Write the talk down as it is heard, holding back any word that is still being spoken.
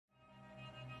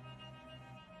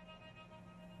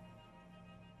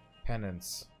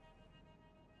penance.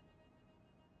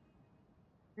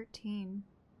 13.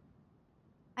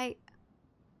 I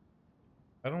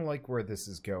don't like where this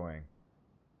is going.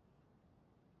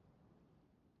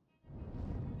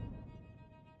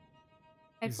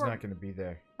 He's not going to be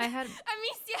there. I had...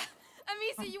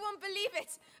 Amicia, you won't believe it.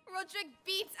 Roderick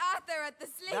beats Arthur at the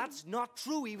sling. That's not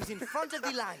true. He was in front of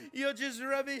the line. You're just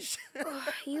rubbish.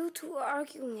 You two are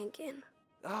arguing again.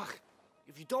 Ugh,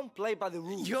 if you don't play by the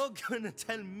rules... You're gonna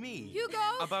tell me Hugo!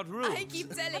 about rules. I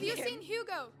keep telling Have you. you seen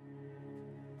Hugo?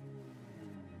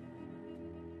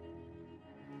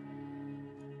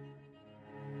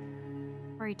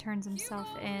 Or he turns himself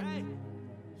in.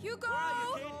 Hugo!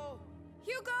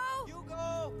 Hugo!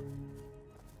 Hugo!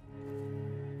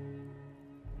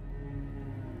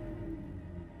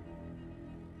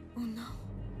 Oh no.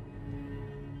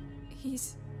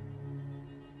 He's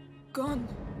gone.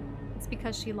 It's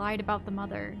because she lied about the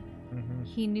mother. Mm-hmm.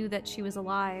 He knew that she was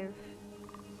alive.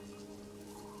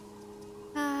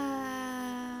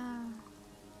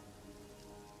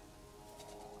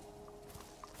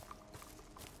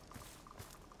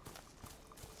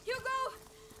 Hugo!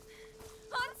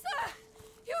 Answer!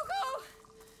 Hugo!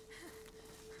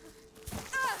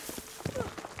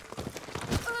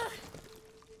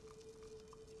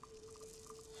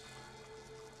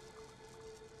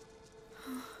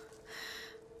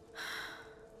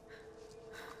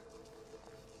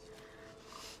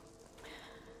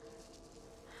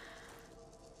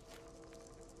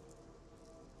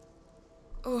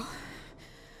 Oh,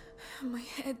 my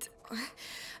head.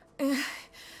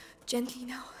 Gently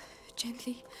now,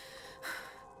 gently.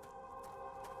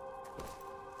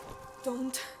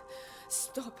 Don't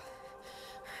stop.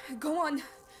 Go on.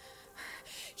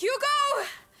 Hugo!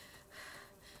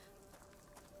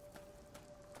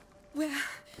 Where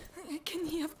can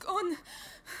he have gone?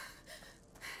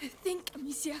 Think,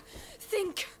 Amicia,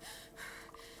 think.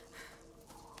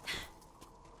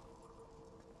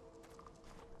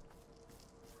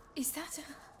 Is that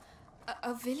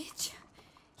a village?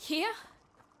 Here?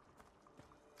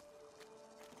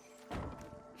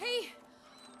 Hey,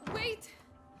 wait!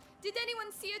 Did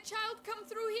anyone see a child come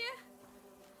through here?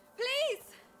 Please!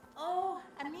 Oh,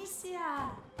 Amicia!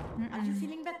 Are you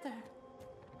feeling better?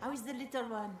 How is the little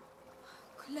one?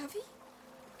 Clavi?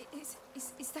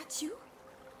 Is that you?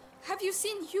 Have you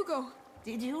seen Hugo?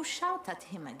 Did you shout at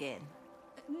him again?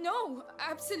 No,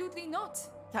 absolutely not.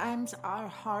 Times are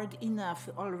hard enough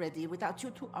already without you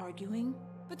two arguing.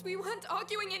 But we weren't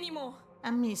arguing anymore.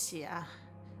 Amicia,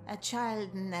 a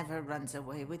child never runs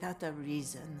away without a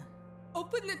reason.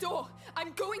 Open the door.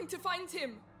 I'm going to find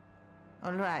him.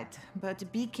 All right,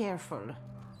 but be careful.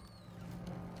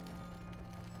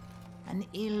 An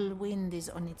ill wind is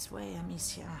on its way,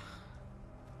 Amicia.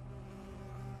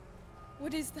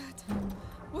 What is that?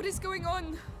 What is going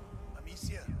on?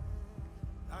 Amicia,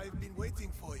 I've been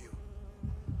waiting for you.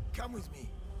 Come with me.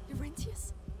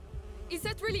 Laurentius? Is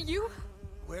that really you?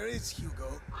 Where is Hugo?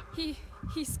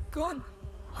 He's gone.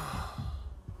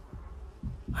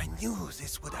 I knew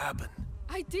this would happen.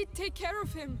 I did take care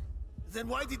of him. Then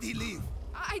why did he leave?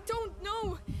 I don't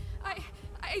know.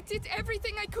 I did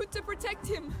everything I could to protect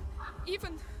him.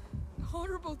 Even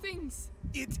horrible things.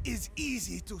 It is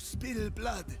easy to spill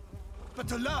blood. But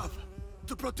to love,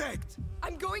 to protect.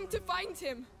 I'm going to find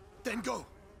him. Then go.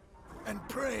 And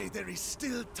pray there is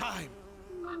still time.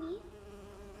 Mommy,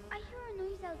 I hear a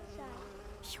noise outside.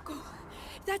 Hugo,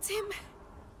 that's him.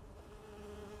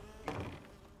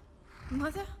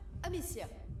 Mother? Amicia,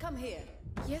 come here.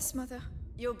 Yes, Mother.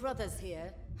 Your brother's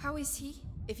here. How is he?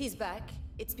 If he's back,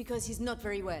 it's because he's not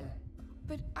very well.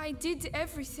 But I did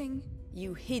everything.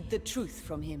 You hid the truth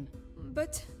from him.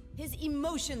 But... His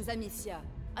emotions, Amicia.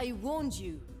 I warned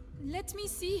you. Let me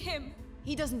see him.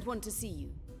 He doesn't want to see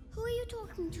you. Who are you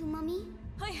talking to, Mummy?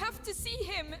 I have to see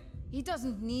him. He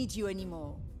doesn't need you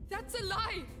anymore. That's a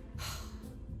lie.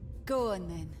 Go on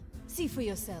then. See for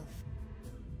yourself.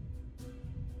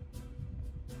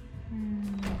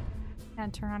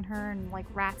 And turn on her and like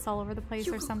rats all over the place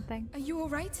Hugo, or something. Are you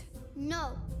alright?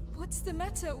 No. What's the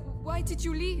matter? Why did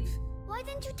you leave? Why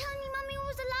didn't you tell me Mummy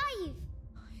was alive?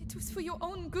 It was for your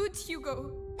own good,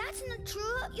 Hugo. That's not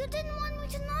true. You didn't want me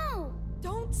to know.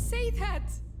 Don't say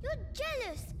that. You're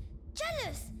jealous.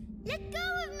 Jealous. Let go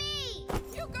of me.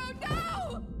 Hugo,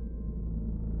 no!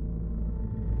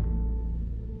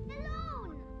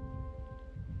 Alone.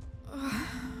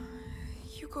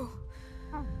 Hugo.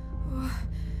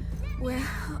 Where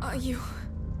are you?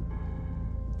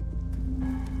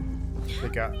 They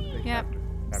captured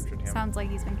him. Sounds like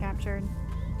he's been captured.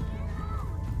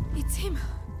 It's him.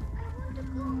 I want to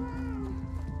go home.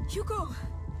 Hugo!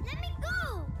 Let me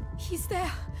go. He's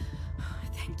there.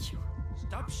 Thank you.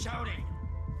 Stop shouting!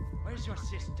 Where's your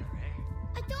sister, eh?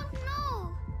 I don't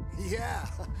know. Yeah,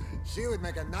 she would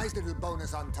make a nice little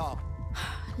bonus on top.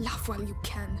 Laugh while you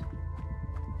can.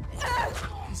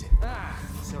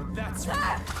 So that's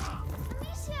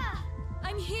Amicia!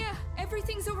 I'm here.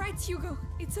 Everything's alright, Hugo.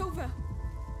 It's over.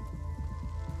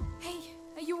 Hey,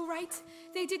 are you alright?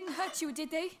 They didn't hurt you,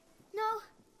 did they? No,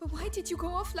 But why did you go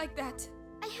off like that?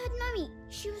 I heard Mummy.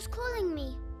 She was calling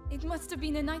me. It must have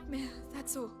been a nightmare,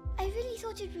 that's all. I really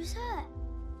thought it was her.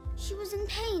 She was in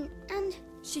pain, and...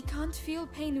 She can't feel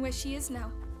pain where she is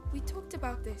now. We talked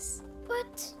about this.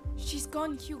 But... She's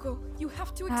gone, Hugo. You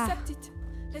have to accept it.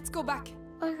 Let's go back.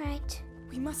 Alright.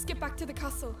 We must get back to the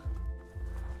castle.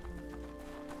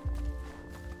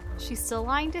 She's still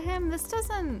lying to him? This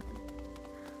doesn't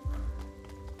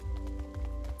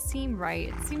seem right.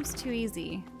 It seems too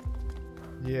easy.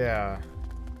 Yeah.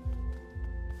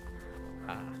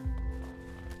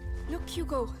 Look,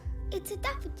 Hugo. It's a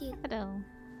daffodil. Hello.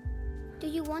 Do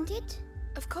you want it?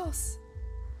 Of course.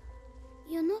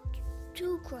 You're not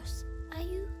too cross, are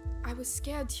you? I was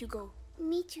scared, Hugo.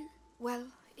 Me too. Well,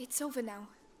 it's over now.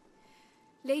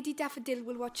 Lady Daffodil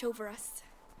will watch over us.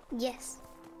 Yes.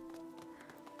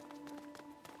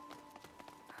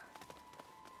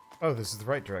 Oh, this is the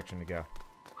right direction to go.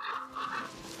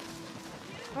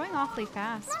 Going awfully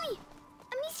fast. Mummy!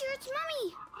 Amicia, it's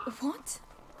Mummy! What?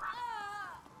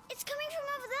 It's coming from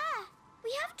over there.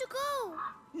 We have to go.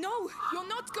 No, you're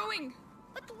not going.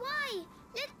 But why?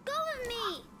 Let go of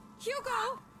me.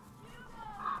 Hugo!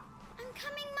 I'm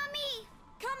coming, Mummy.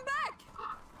 Come back!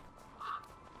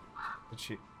 Did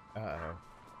she? Uh-oh.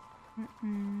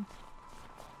 Mummy,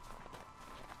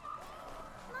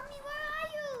 where are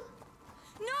you?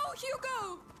 No,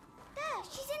 Hugo! There,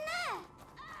 she's in there.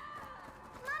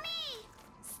 Mummy!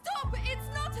 Stop! It's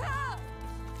not her!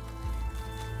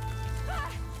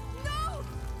 Ah, no!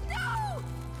 No!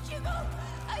 Hugo!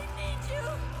 I need you!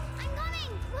 I'm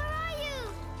coming. Where are you?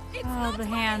 It's Oh, not the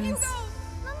her, hands. Hugo!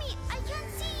 Mummy, I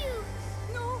can't see you.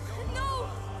 No! No!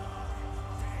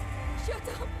 Shut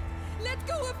up! Let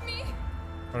go of me! I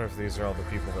wonder if these are all the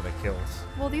people that I killed.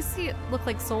 Well, these look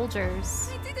like soldiers.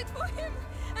 I did it for him!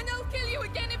 And I'll kill you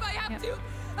again if I have Yep. to!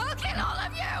 I'll kill all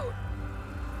of you!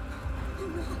 Oh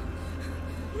no.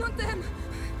 Not them!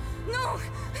 No!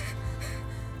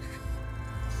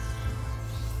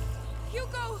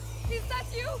 Hugo! Is that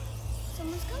you?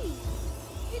 Someone's coming.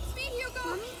 It's me, Hugo!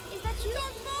 Mummy, is that you?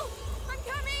 Don't move! I'm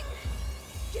coming!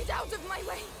 Get out of my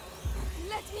way!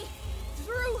 Let me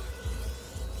through!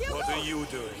 Hugo! What are you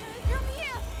doing? Come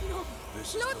here! No!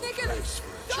 This is No, no Nicholas! place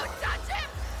for a Don't child. touch him!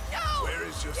 No! Where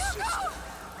is your Hugo! sister?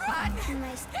 Run!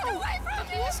 Nice. Get away from I me!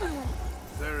 hear someone.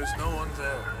 There is no one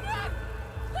there. Run!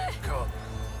 Come,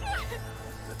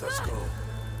 let us go.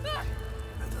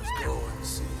 Let us go and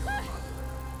see your mother.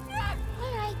 Run!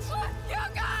 All right.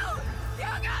 Hugo!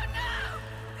 Hugo, no!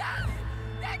 No!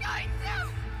 They're going to!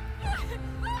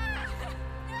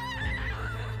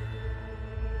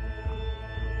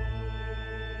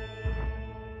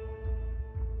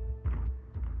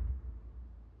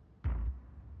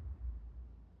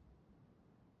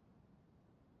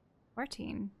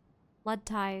 Blood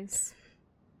ties.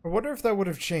 I wonder if that would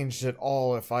have changed at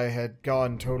all if I had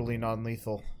gone totally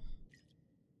non-lethal.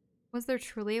 Was there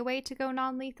truly a way to go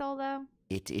non-lethal, though?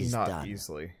 It is Not done.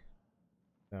 easily.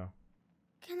 No.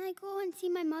 Can I go and see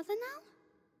my mother now?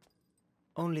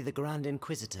 Only the Grand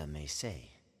Inquisitor may say.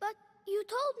 But you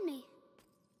told me.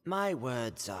 My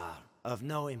words are of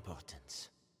no importance.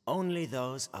 Only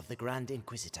those of the Grand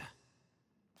Inquisitor.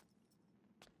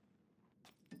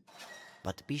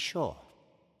 But be sure,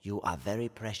 you are very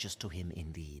precious to him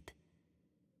indeed.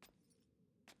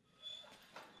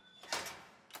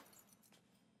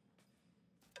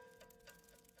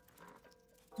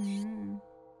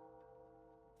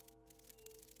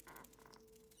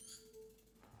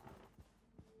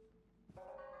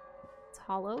 It's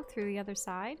hollow through the other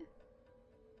side.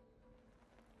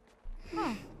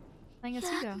 Oh, playing as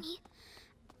Hugo. Me.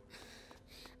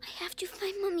 I have to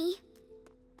find Mummy.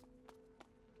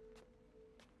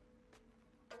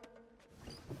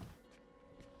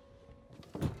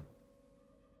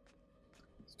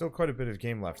 Still quite a bit of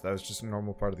game left. That was just a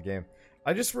normal part of the game.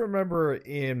 I just remember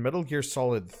in Metal Gear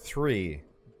Solid 3,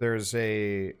 there's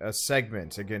a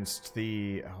segment against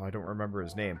the... Oh, I don't remember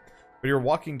his name. But you're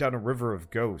walking down a river of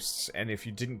ghosts, and if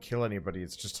you didn't kill anybody,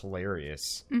 it's just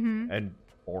hilarious. And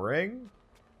boring.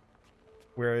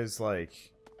 Whereas,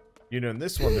 like, you know, in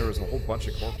this one, there was a whole bunch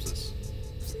of corpses.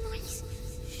 It's noise.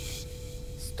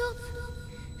 Stop.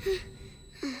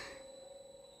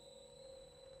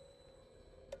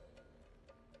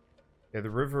 Yeah, the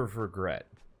River of Regret.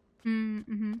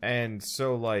 Mm-hmm. And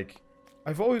so, like,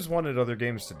 I've always wanted other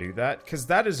games to do that, because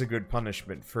that is a good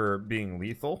punishment for being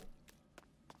lethal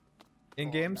in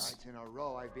games. 4 nights in a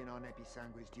row I've been on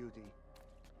Episanguis duty.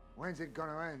 When's it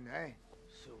gonna end, eh?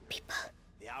 Soon.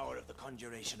 The hour of the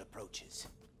conjuration approaches.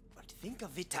 But think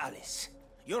of Vitalis.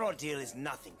 Your ordeal is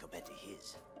nothing compared to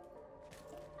his.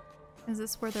 Is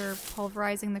this where they're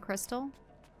pulverizing the crystal?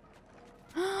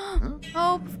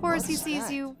 Oh, of course he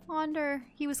sees you. Wander.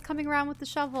 He was coming around with the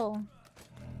shovel.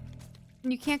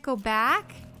 And you can't go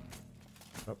back?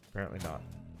 Oh, apparently not.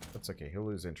 That's okay. He'll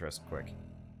lose interest quick.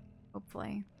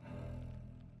 Hopefully.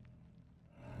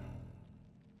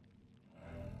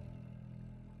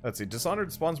 Let's see.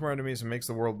 Dishonored spawns more enemies and makes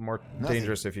the world more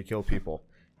dangerous if you kill people.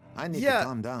 I need to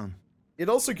calm down. It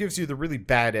also gives you the really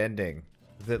bad ending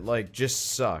that, like,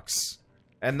 just sucks.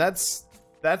 And that's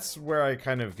where I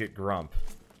kind of get grump.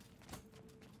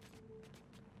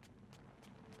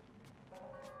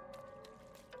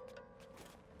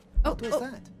 What was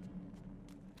that?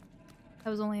 That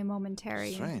was only a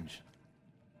momentary Strange.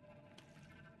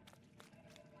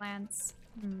 glance.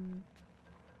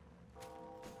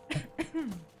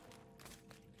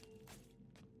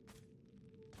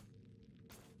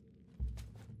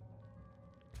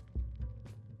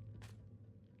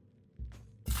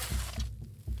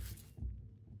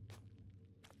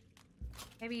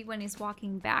 Maybe when he's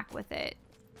walking back with it,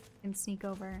 he can sneak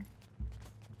over.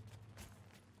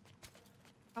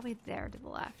 Probably there to the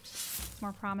left. It's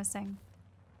more promising.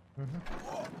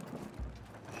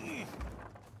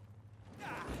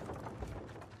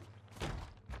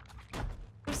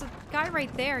 There's a guy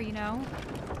right there, you know.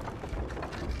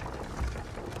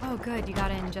 Oh, good. You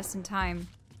got in just in time.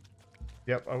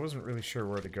 Yep, I wasn't really sure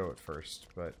where to go at first,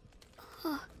 but...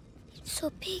 Oh, it's so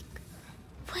big.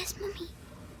 Where's Mummy?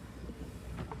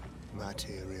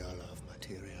 Material of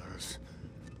materials.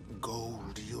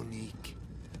 Gold unique.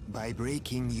 By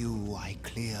breaking you, I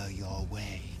clear your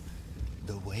way.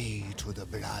 The way to the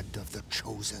blood of the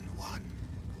chosen one.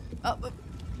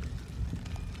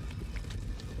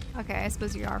 Okay, I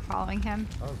suppose you are following him.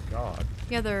 Oh, God.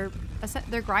 Yeah, they're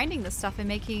grinding this stuff and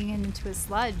making it into a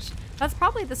sludge. That's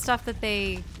probably the stuff that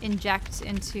they inject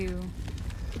into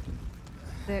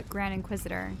the Grand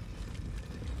Inquisitor.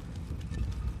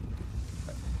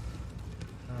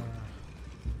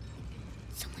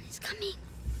 Someone is coming.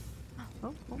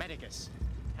 Oh. Medicus,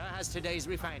 how has today's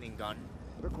refining gone?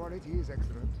 The quality is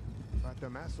excellent, but the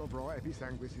mass of raw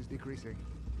episanguis is decreasing.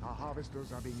 Our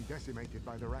harvesters are being decimated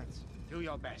by the rats. Do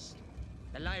your best.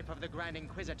 The life of the Grand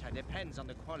Inquisitor depends on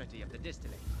the quality of the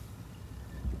distillate.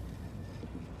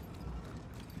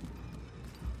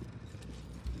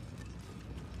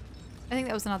 I think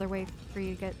that was another way for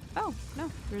you to get... Oh,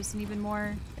 no. There's an even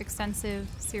more extensive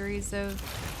series of...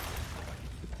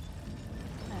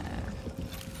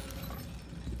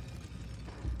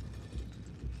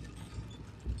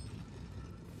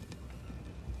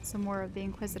 some more of the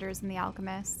Inquisitors and the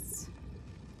Alchemists.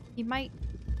 You might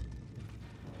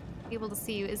be able to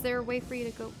see you. Is there a way for you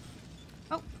to go...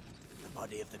 Oh. The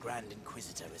body of the Grand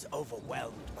Inquisitor is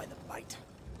overwhelmed by the bite.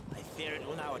 I fear it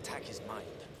will now attack his mind.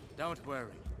 Don't worry.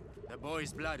 The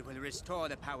boy's blood will restore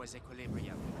the power's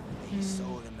equilibrium. May his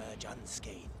soul emerge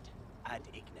unscathed. Ad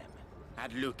ignem.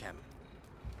 Ad lucem.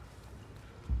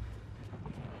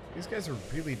 These guys are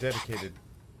really dedicated.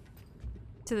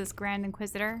 To this Grand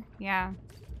Inquisitor? Yeah.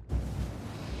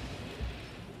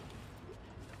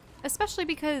 Especially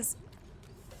because...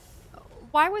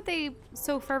 why would they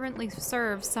so fervently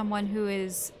serve someone who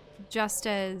is just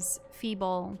as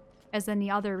feeble as any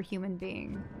other human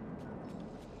being?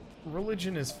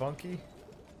 Religion is funky.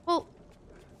 Well...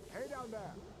 Hey down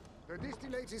there. The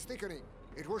distillate is thickening.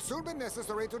 It will soon be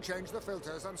necessary to change the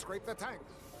filters and scrape the tanks.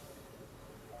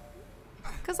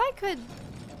 Because I could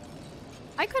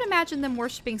imagine them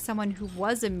worshipping someone who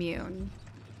was immune.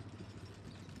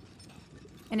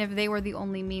 And if they were the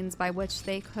only means by which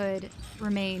they could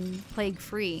remain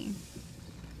plague-free.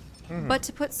 But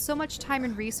to put so much time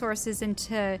and resources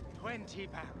into 20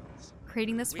 pounds.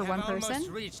 Creating this for one person? We have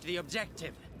almost reached the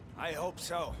objective. I hope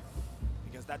so.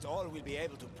 Because that's all we'll be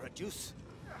able to produce.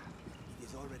 It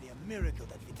is already a miracle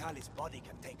that Vitalis' body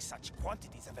can take such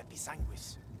quantities of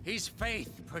episanguis. His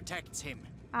faith protects him.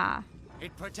 Ah.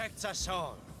 It protects us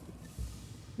all.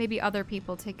 Maybe other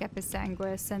people take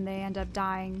episanguis and they end up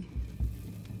dying.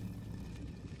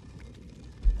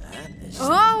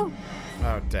 Oh!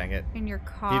 Oh, dang it. And you're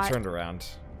caught. He turned around.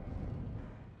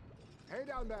 Hey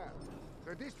down there.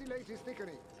 The distillate is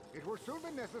thickening. It will soon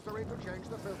be necessary to change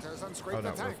the filters and scrape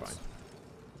the tanks. We're fine.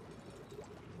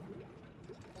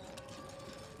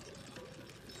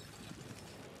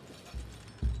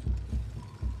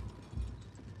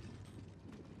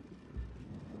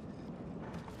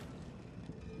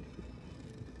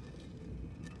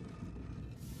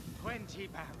 20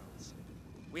 barrels.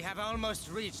 We have almost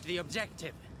reached the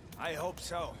objective. I hope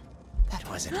so. That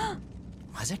wasn't...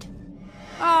 was it?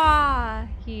 Ah,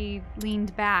 he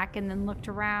leaned back and then looked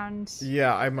around.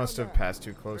 Yeah, I must have passed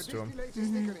too close to him.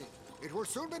 It will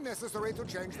soon be necessary to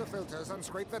change the filters and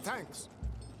scrape the tanks.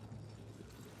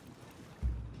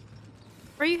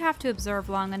 Or you have to observe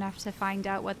long enough to find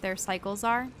out what their cycles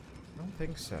are. I don't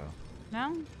think so.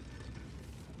 No?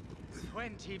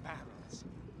 20 barrels.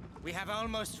 We have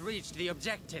almost reached the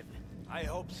objective. I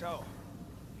hope so.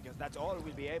 Because that's all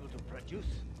we'll be able to produce.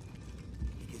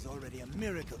 It is already a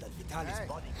miracle that Vitalis'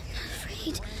 body...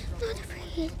 Afraid. Not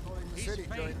afraid. City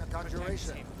during the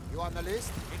conjuration. You on the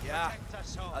list? Yeah.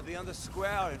 I'll be on the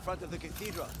square in front of the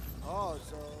cathedral. Oh,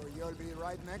 so you'll be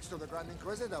right next to the Grand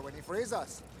Inquisitor when he frees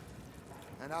us.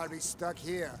 And I'll be stuck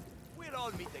here. We'll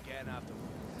all meet again after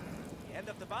the end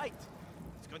of the bite.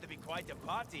 It's going to be quite a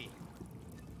party.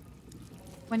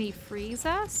 When he frees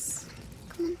us?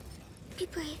 Come on. Be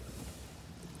brave.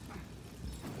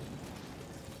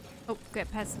 Oh,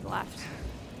 good. Pass to the left.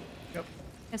 Yep.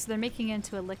 Yeah, so they're making it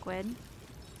into a liquid.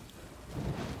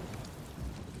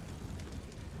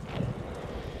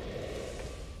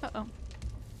 Uh-oh.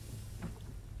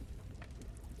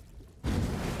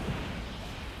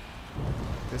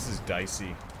 This is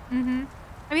dicey. Mm-hmm.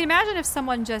 I mean, imagine if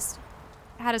someone just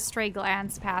had a stray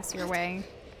glance pass your way.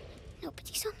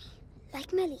 Nobody saw me.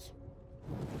 Like Melly.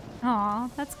 Aw,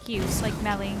 that's cute. Like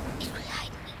Melly. It will hide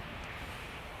me.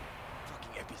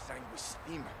 Fucking episanguis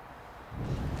steam.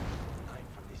 I'm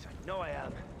from this. I know I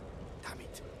am. Damn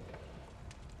it.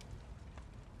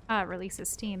 Ah, releases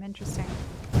steam. Interesting.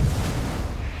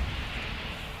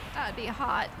 That'd be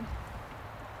hot.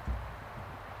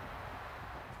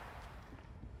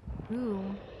 Ooh,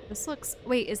 this looks...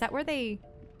 Wait, is that where they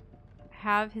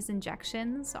have his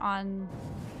injections on...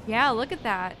 Yeah, look at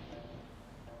that.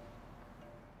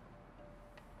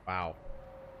 Wow.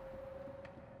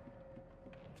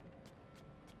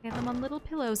 They have them on little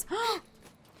pillows.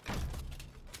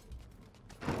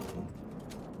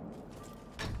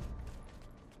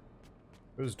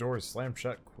 Those doors slam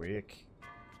shut quick.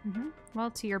 Mm-hmm.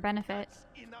 Well, to your benefit.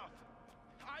 Enough.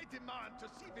 I demand to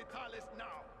see Vitalis now.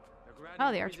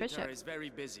 Oh, the Archbishop is very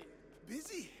busy.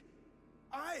 Busy?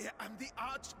 I am the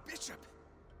Archbishop.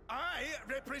 I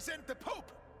represent the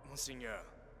Pope. Monseigneur,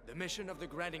 the mission of the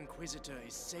Grand Inquisitor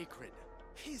is sacred.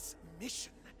 His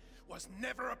mission was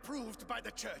never approved by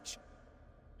the Church.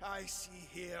 I see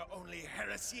here only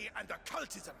heresy and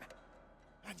occultism.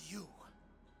 And you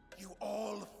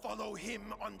all follow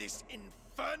him on this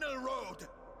infernal road.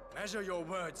 Measure your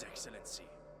words, Excellency.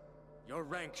 Your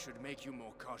rank should make you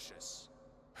more cautious.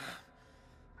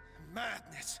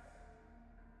 Madness.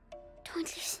 Don't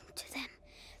listen to them.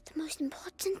 The most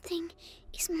important thing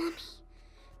is Mommy.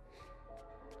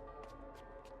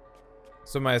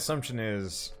 So my assumption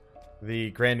is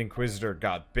the Grand Inquisitor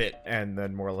got bit and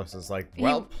then more or less is like,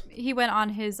 well... He went on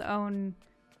his own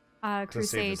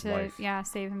crusade to life.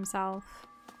 Save himself.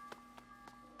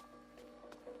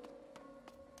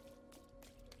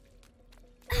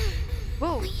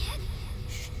 Whoa.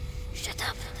 Shut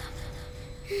up.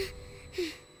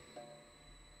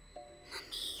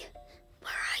 Mommy,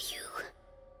 where are you?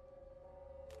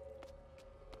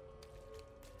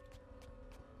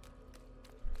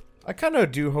 I kind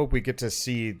of do hope we get to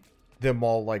see them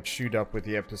all like shoot up with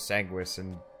the episanguis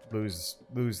and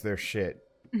lose their shit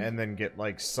and then get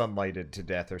like sunlighted to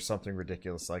death or something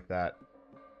ridiculous like that.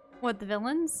 What, the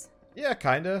villains? Yeah,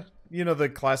 kinda. You know, the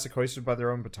classic hoisted by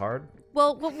their own petard.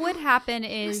 Well, what would happen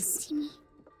is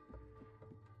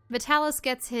Vitalis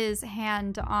gets his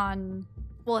hand on,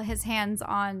 well, his hands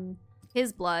on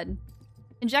his blood,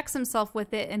 injects himself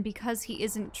with it, and because he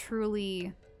isn't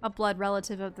truly a blood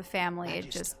relative of the family,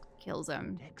 it just kills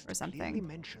him or something. Clearly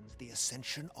mentions the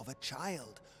ascension of a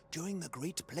child during the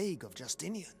Great Plague of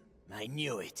Justinian. I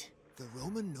knew it. The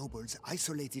Roman nobles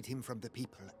isolated him from the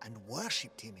people and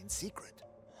worshipped him in secret.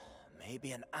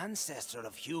 Maybe an ancestor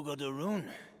of Hugo de Rune.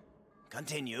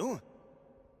 Continue.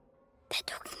 They're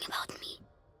talking about me.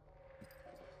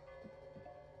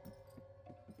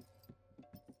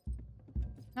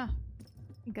 Oh,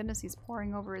 thank goodness he's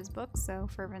poring over his book so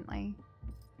fervently.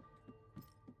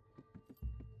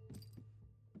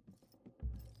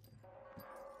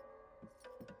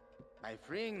 By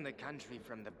freeing the country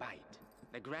from the bite,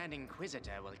 the Grand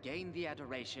Inquisitor will gain the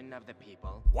adoration of the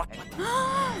people. What? He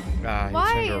Why? turned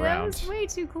That around. was way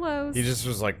too close. He just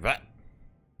was like, that.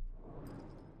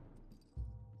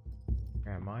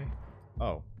 Where am I?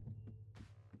 Oh.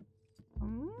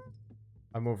 Hmm?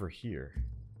 I'm over here.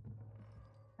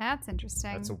 That's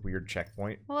interesting. That's a weird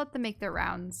checkpoint. We'll let them make their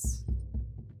rounds.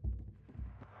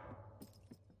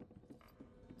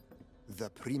 the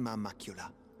prima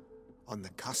macula, on the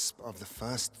cusp of the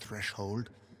first threshold,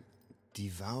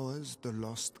 devours the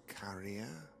lost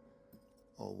carrier,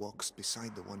 or walks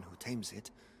beside the one who tames it,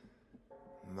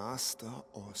 master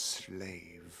or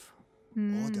slave,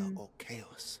 order or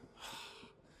chaos.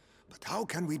 But how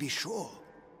can we be sure?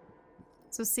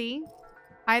 So see,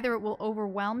 either it will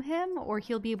overwhelm him or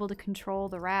he'll be able to control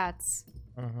the rats.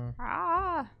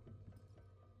 Ah.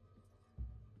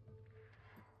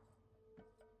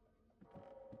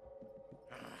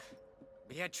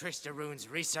 Beatrice de Rune's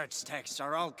research texts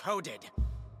are all coded.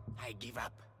 I give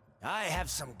up. I have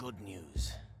some good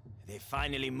news. They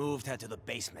finally moved her to the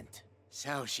basement.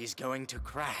 So she's going to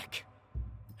crack.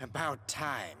 About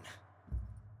time.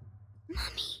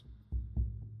 Mommy.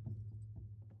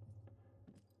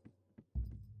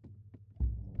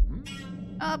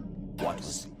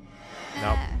 What?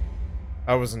 Nope.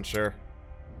 I wasn't sure.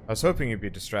 I was hoping you'd be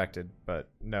distracted, but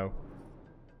no.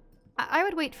 I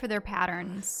would wait for their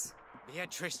patterns.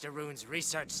 Beatrice de Rune's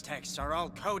research texts are all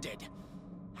coded.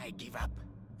 I give up.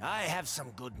 I have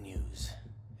some good news.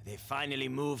 They finally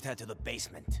moved her to the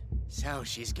basement. So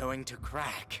she's going to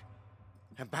crack.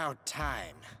 About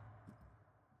time.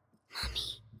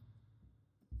 Mommy.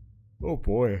 Oh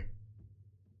boy.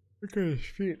 Look at his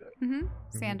feet.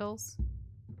 Sandals.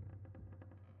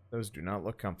 Those do not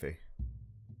look comfy.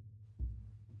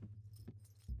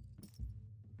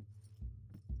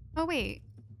 Oh, wait.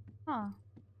 Huh.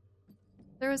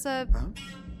 There was a...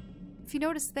 If you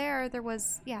notice there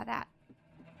was... Yeah, that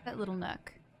little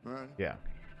nook. Yeah.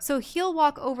 So he'll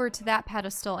walk over to that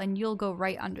pedestal and you'll go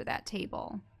right under that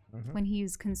table when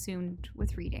he's consumed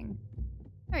with reading.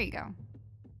 There you go.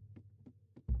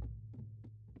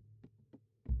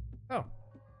 Oh.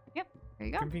 Yep, there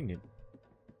you go. Convenient.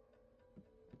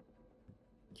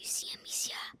 You see,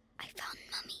 Amicia, I found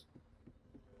Mommy.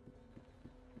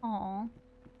 Aw.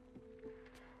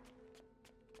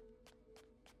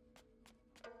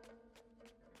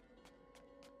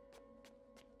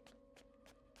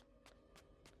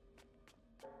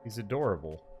 He's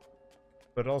adorable.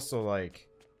 But also, like,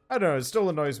 I don't know, it still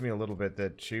annoys me a little bit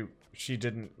that she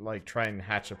didn't, like, try and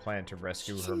hatch a plan to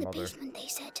rescue She's her in the mother. basement, they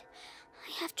said.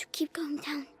 I have to keep going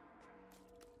down.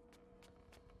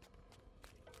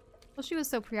 Well, she was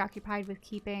so preoccupied with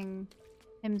keeping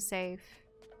him safe.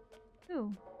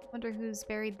 Ooh, wonder who's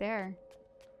buried there.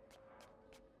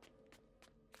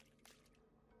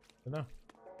 I don't know.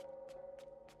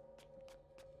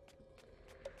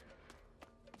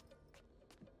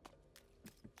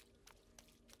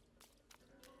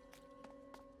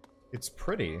 It's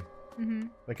pretty.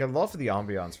 Like, I love the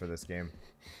ambiance for this game.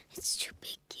 It's too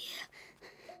big here.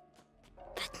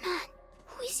 That man,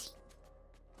 who is he?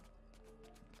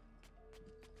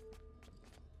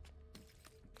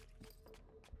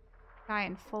 Guy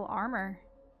in full armor.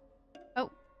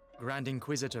 Oh. Grand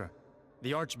Inquisitor,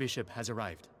 the Archbishop has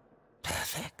arrived.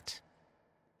 Perfect.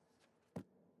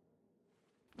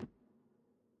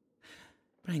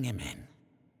 Bring him in.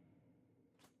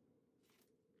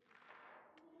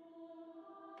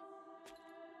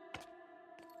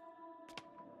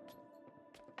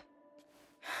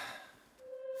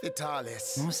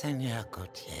 Vitalis. Monseigneur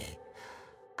Gautier,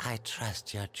 I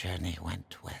trust your journey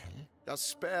went well. Just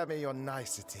spare me your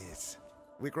niceties.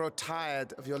 We grow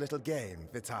tired of your little game,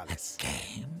 Vitalis. A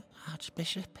game,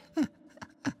 Archbishop?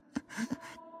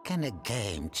 Can a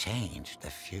game change the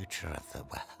future of the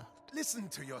world? Listen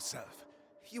to yourself.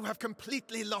 You have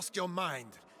completely lost your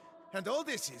mind. And all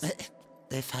this is...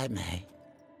 If I may,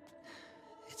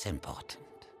 it's important.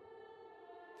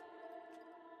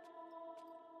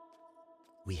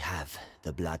 We have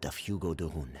the blood of Hugo de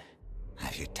Rune.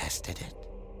 Have you tested it?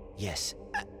 Yes.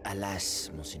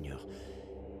 Alas, Monseigneur.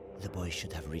 The boy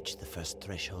should have reached the first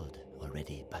threshold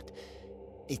already, but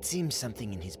it seems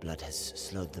something in his blood has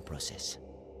slowed the process.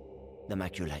 The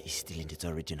macula is still in its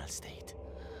original state.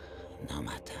 No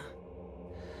matter.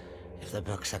 If the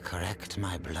books are correct,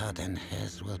 my blood and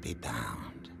his will be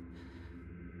bound.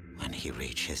 When he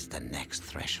reaches the next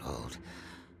threshold,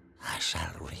 I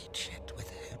shall reach it with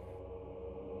him.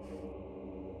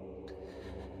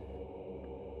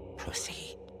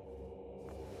 Proceed.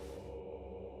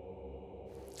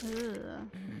 Ugh.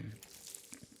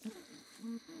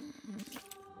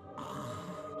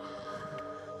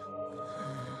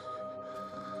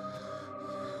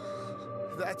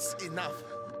 That's enough.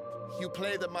 You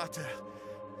play the martyr,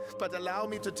 but allow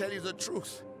me to tell you the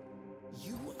truth.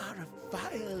 You are a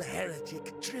vile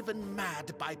heretic driven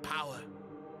mad by power.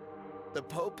 The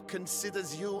Pope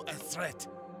considers you a threat.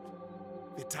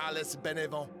 Vitalis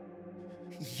Benevent,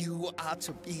 you are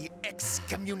to be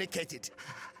excommunicated.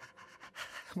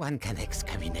 One can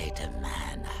excommunicate a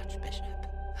man, Archbishop.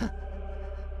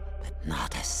 But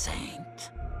not a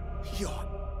saint. Your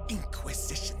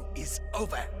Inquisition is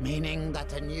over. Meaning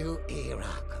that a new era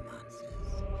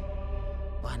commences.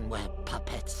 One where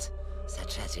puppets,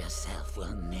 such as yourself,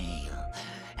 will kneel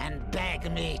and beg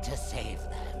me to save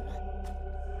them.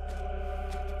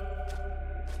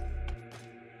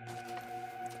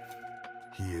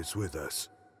 He is with us.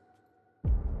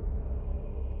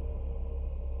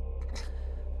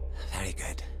 Very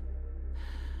good.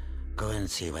 Go and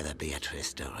see whether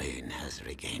Beatrice de Rune has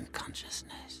regained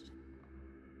consciousness.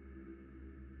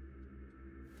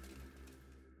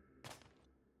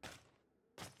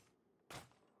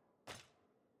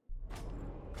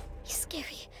 He's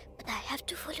scary, but I have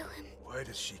to follow him. Why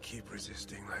does she keep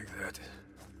resisting like that?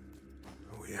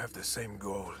 We have the same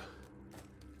goal.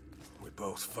 We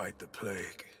both fight the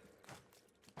plague.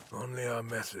 Only our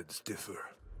methods differ.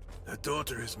 Her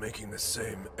daughter is making the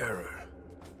same error.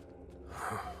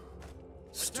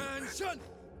 Attention!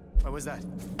 What was that?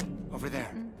 Over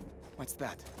there. What's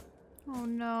that? Oh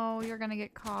no, you're gonna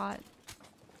get caught.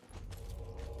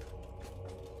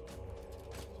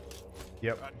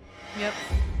 Yep. Yep.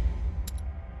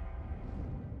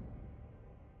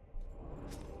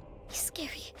 He's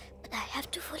scary, but I have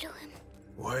to follow him.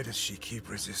 Why does she keep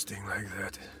resisting like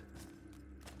that?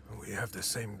 We have the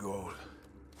same goal.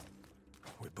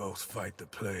 We both fight the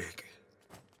plague.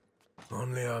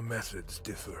 Only our methods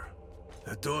differ.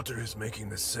 Her daughter is making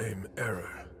the same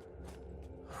error.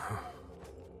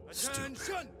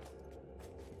 Stupid.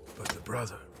 But the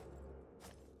brother,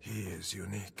 he is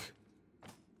unique.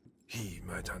 He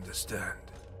might understand.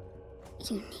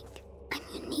 Unique? I'm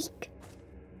unique.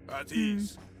 At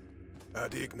ease.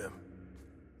 Ad ignem.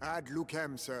 Ad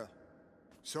lucem, sir.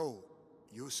 So,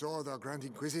 you saw the Grand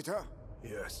Inquisitor?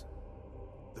 Yes.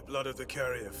 The blood of the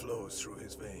carrier flows through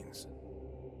his veins.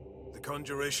 The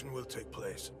conjuration will take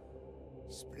place.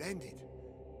 Splendid.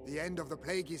 The end of the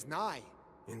plague is nigh.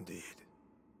 Indeed.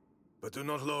 But do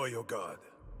not lower your guard.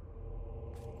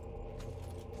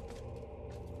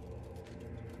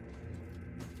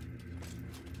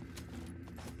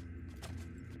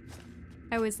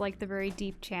 I always like the very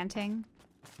deep chanting.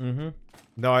 Mm-hmm.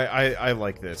 No, I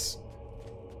like this.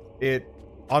 It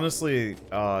honestly,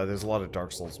 there's a lot of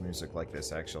Dark Souls music like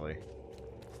this actually,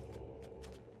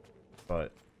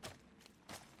 but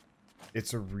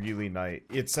it's a really nice.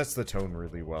 It sets the tone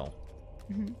really well.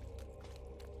 Mm-hmm.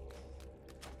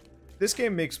 This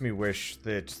game makes me wish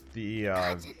that the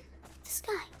The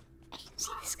sky. I can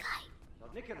see the sky.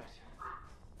 Lord Nicholas,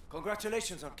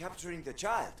 congratulations on capturing the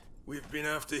child. We've been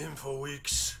after him for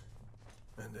weeks.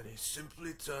 And then he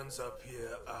simply turns up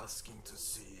here asking to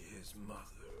see his mother.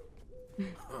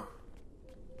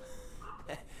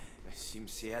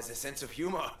 Seems he has a sense of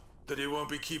humor. That he won't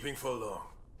be keeping for long.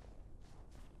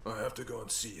 I have to go and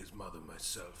see his mother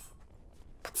myself.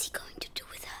 What's he going to do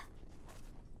with her?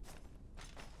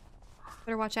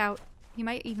 Better watch out. He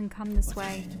might even come this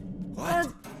way.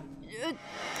 What?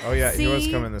 Oh yeah, he was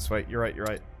See? coming this way. You're right, you're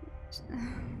right.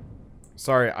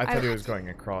 Sorry, I thought he was going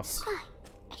across. I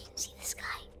can see the sky.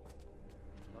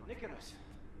 Lord Nicholas,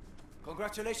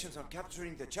 congratulations on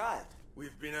capturing the child.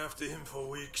 We've been after him for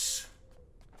weeks.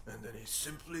 And then he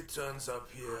simply turns up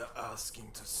here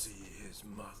asking to see his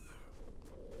mother.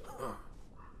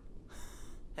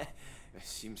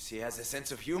 Seems he has a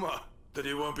sense of humor. That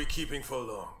he won't be keeping for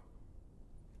long.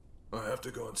 I have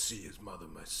to go and see his mother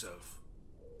myself.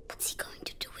 What's he going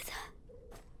to do with her?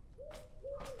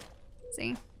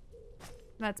 See?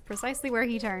 That's precisely where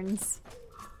he turns.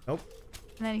 Nope.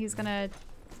 And then he's gonna...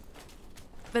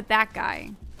 But that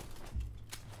guy.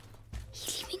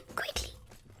 He's leaving quickly.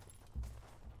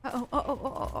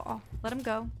 Oh. Let him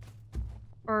go.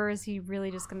 Or is he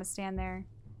really just gonna stand there?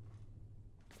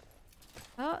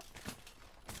 Oh.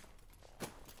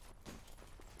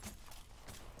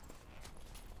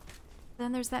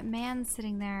 Then there's that man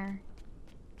sitting there.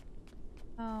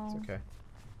 Oh. It's okay.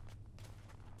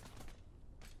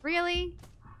 Really?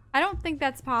 I don't think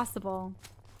that's possible.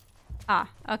 Ah,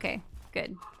 okay.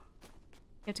 Good. You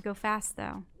have to go fast,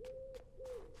 though.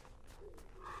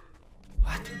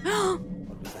 What?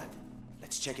 What was that?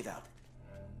 Let's check it out.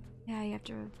 Yeah, you have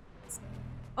to...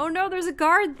 Oh no, there's a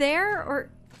guard there? Or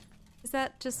is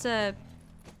that just a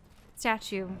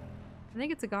statue? I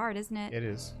think it's a guard, isn't it? It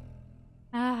is.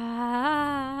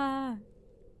 Ah.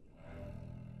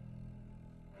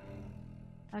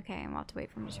 Okay, I'll have to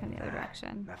wait for him to turn the other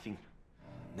direction. Nothing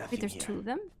Wait, there's here. two of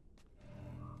them?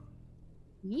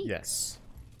 Yeek. Yes.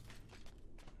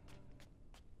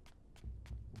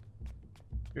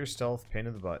 Pure stealth, pain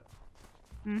in the butt.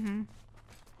 Mm-hmm.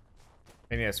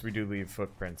 And yes, we do leave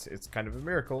footprints. It's kind of a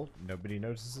miracle. Nobody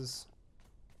notices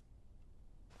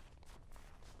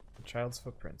the child's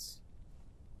footprints.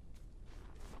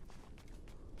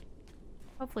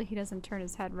 Hopefully he doesn't turn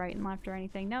his head right and left or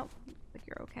anything. Nope. But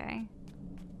you're okay.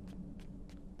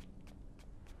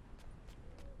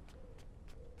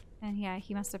 And yeah,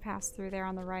 he must have passed through there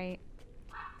on the right.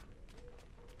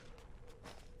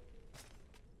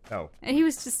 Oh. And he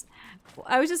was just...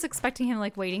 I was just expecting him,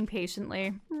 like, waiting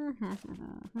patiently.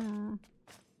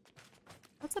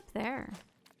 What's up there?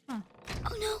 Huh.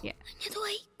 Oh no! Yeah. Another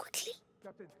way, quickly.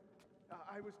 Captain,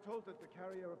 I was told that the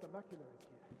carrier of the macula is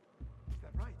here. Is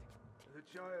that right? The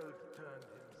child turned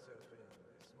himself in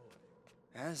this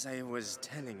morning. As I was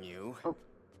telling you,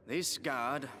 this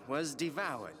guard was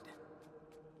devoured.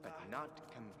 But not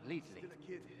completely. Still a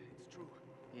kid, it's true.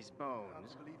 His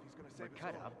bones were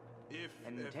cut up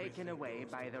and taken away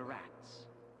by the rats.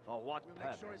 For what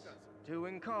purpose? To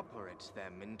incorporate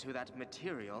them into that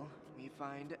material we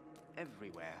find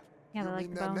everywhere. Yeah, they're You like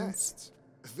mean the their bones. nests?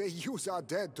 They use our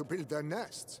dead to build their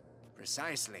nests.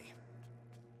 Precisely.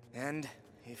 And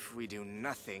if we do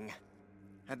nothing,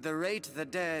 at the rate the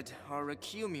dead are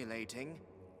accumulating,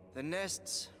 the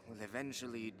nests will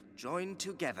eventually join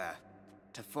together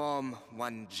to form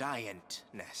one giant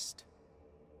nest.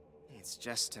 It's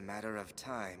just a matter of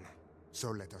time.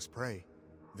 So let us pray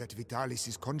that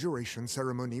Vitalis' conjuration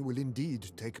ceremony will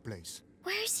indeed take place.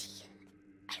 Where is he?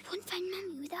 I won't find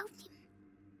Mommy without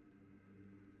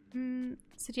him.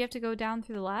 So do you have to go down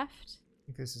through the left? I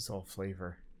think this is all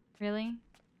flavor. Really?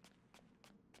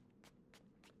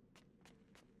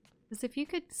 Because if you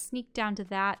could sneak down to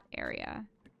that area.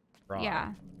 Right.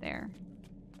 Yeah, there.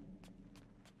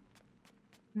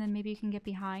 And then maybe you can get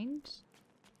behind.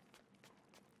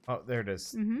 Oh, there it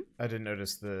is. Mm-hmm. I didn't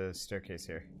notice the staircase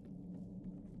here.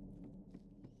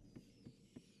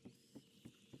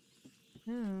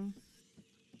 Ooh.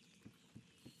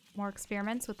 More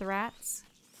experiments with the rats.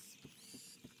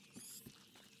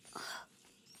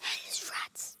 Hellish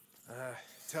rats.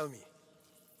 Tell me,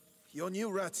 your new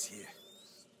rats here,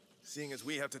 seeing as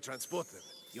we have to transport them.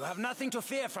 You have nothing to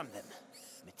fear from them.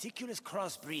 Meticulous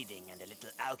crossbreeding and a little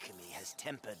alchemy has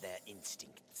tempered their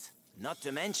instincts. Not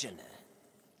to mention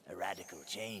a radical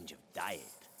change of diet.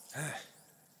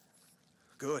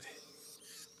 Good.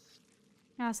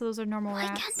 Ah, so those are normal Why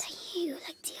rats. can't I hear you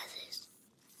like the others?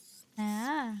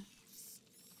 Ah.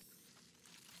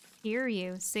 Hear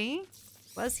you. See?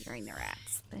 Was hearing the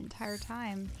rats the entire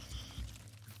time.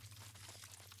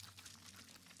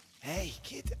 Hey,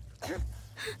 kid.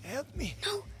 Help me.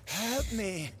 No. Help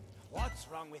me. What's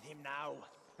wrong with him now?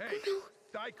 Hey,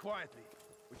 die quietly.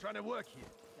 We're trying to work here.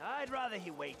 I'd rather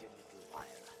he wait a little while.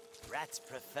 Rats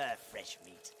prefer fresh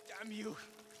meat. Damn you.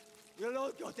 You'll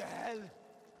all go to hell.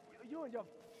 You and your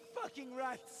fucking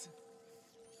rats.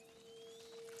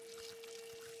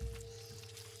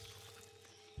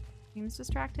 Seems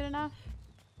distracted enough.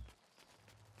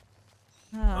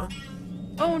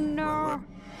 Oh no!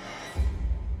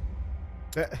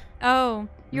 Oh,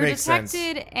 you were Makes sense.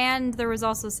 detected, and there was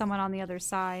also someone on the other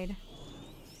side.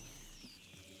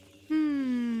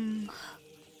 Hellish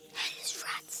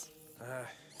rats.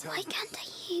 Tell Why me, can't I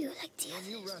hear you like the your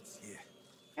new others? rats here,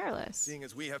 Careless. seeing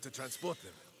as we have to transport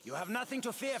them. You have nothing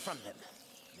to fear from them.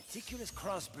 Meticulous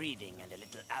crossbreeding and a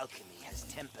little alchemy has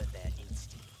tempered their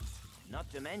instincts. Not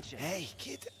to mention... Hey,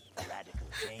 kid. A radical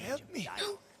change Help of me.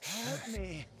 diet. Help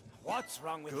me. What's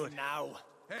wrong with Good. him now?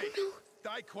 Hey,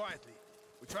 die quietly.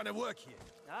 We're trying to work here.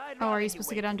 I'd Oh, are rather you he supposed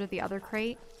to wait. get under the other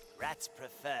crate? Rats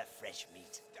prefer fresh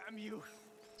meat. Damn you.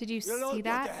 Did you You'll all see go to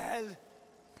that? hell.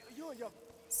 You and your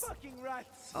fucking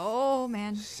rats. Oh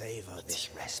man. Savor this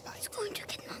respite. He's going to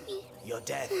get Mommy. Your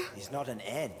death is not an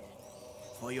end,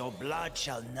 for your blood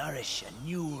shall nourish a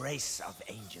new race of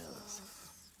angels.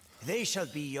 They shall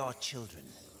be your children,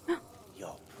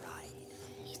 your pride.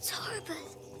 It's horrible.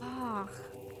 Ah.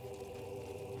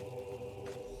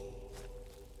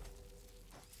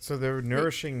 So they're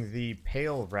nourishing the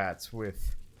pale rats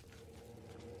with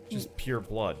just pure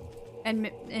blood.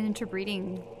 And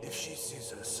interbreeding. If she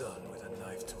sees her son with a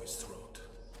knife to his throat,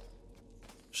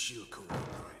 she'll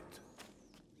cooperate.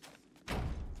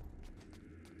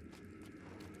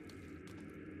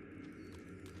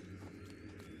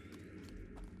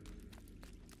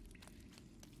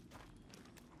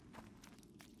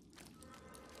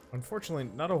 Unfortunately,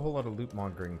 not a whole lot of loot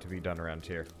mongering to be done around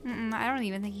here. I don't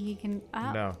even think he can.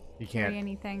 No, he carry can't.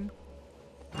 anything.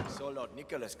 So Lord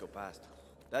Nicholas go past.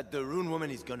 That the Rune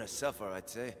woman is gonna suffer, I'd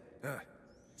say.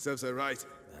 Serves her right.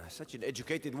 Such an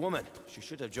educated woman. She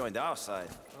should have joined our side.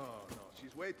 Oh, no,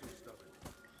 she's way too stubborn.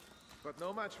 But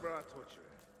no match for our torturer.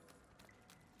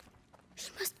 He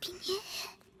must be near.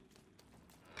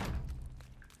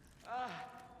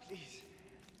 Please,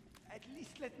 at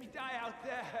least let me die out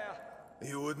there.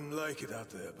 You wouldn't like it out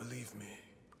there, believe me.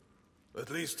 At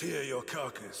least here your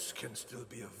carcass can still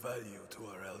be of value to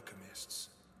our alchemists.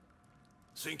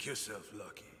 Think yourself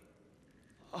lucky.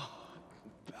 Oh,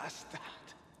 bastard.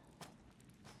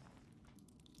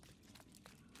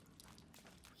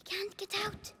 We can't get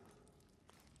out.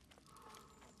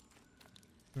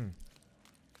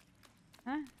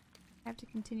 Huh? I have to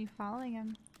continue following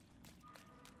him.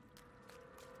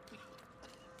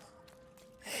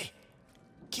 Hey,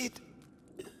 kid.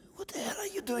 What the hell are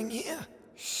you doing here?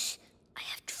 Shh. I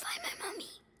have to find my mommy.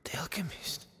 The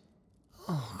alchemist.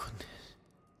 Oh,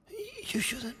 goodness. You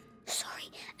shouldn't.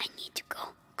 Sorry, I need to go.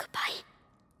 Goodbye.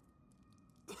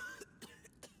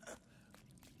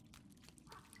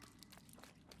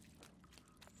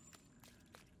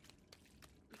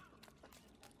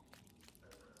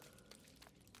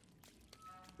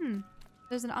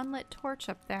 There's an unlit torch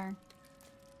up there.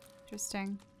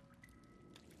 Interesting.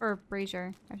 Or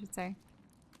brazier, I should say.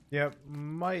 Yep,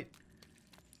 might.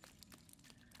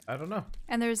 I don't know.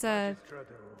 And there's a...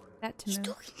 that to move.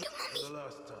 Talking to mommy. For the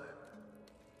last time,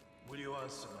 will you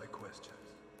answer my questions?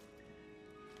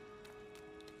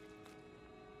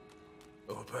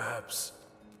 Or perhaps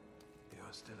you're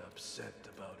still upset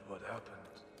about what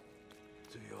happened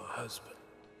to your husband.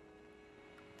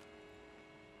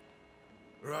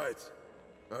 Right.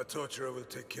 Our torturer will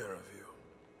take care of you.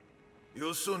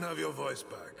 You'll soon have your voice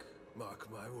back.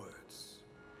 Mark my words.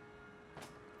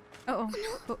 Uh-oh.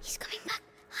 No, he's coming back.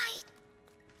 Hide.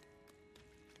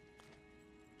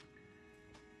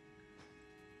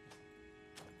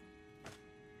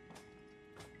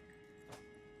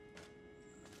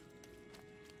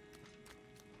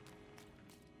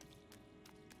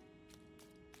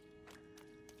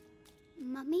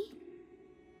 Mummy?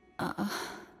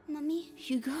 Mummy?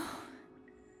 Hugo?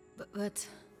 But...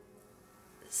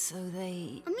 So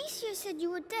they... Amicia said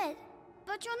you were dead,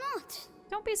 but you're not.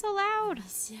 Don't be so loud.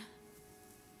 Amicia.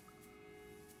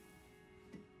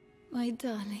 My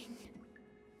darling.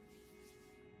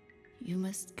 You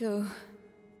must go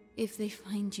if they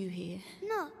find you here.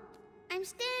 No, I'm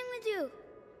staying with you.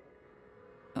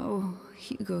 Oh,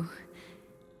 Hugo.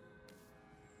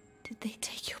 Did they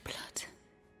take your blood?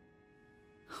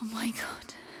 Oh my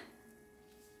god.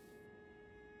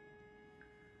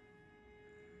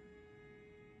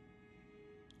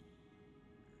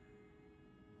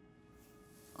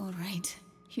 All right,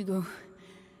 Hugo.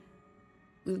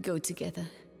 We'll go together.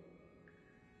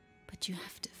 But you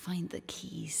have to find the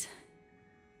keys.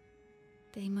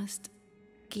 They must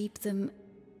keep them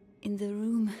in the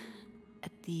room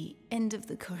at the end of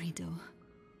the corridor.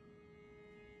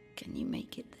 Can you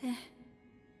make it there?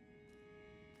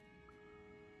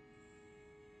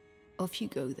 Off you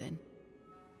go then.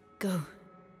 Go.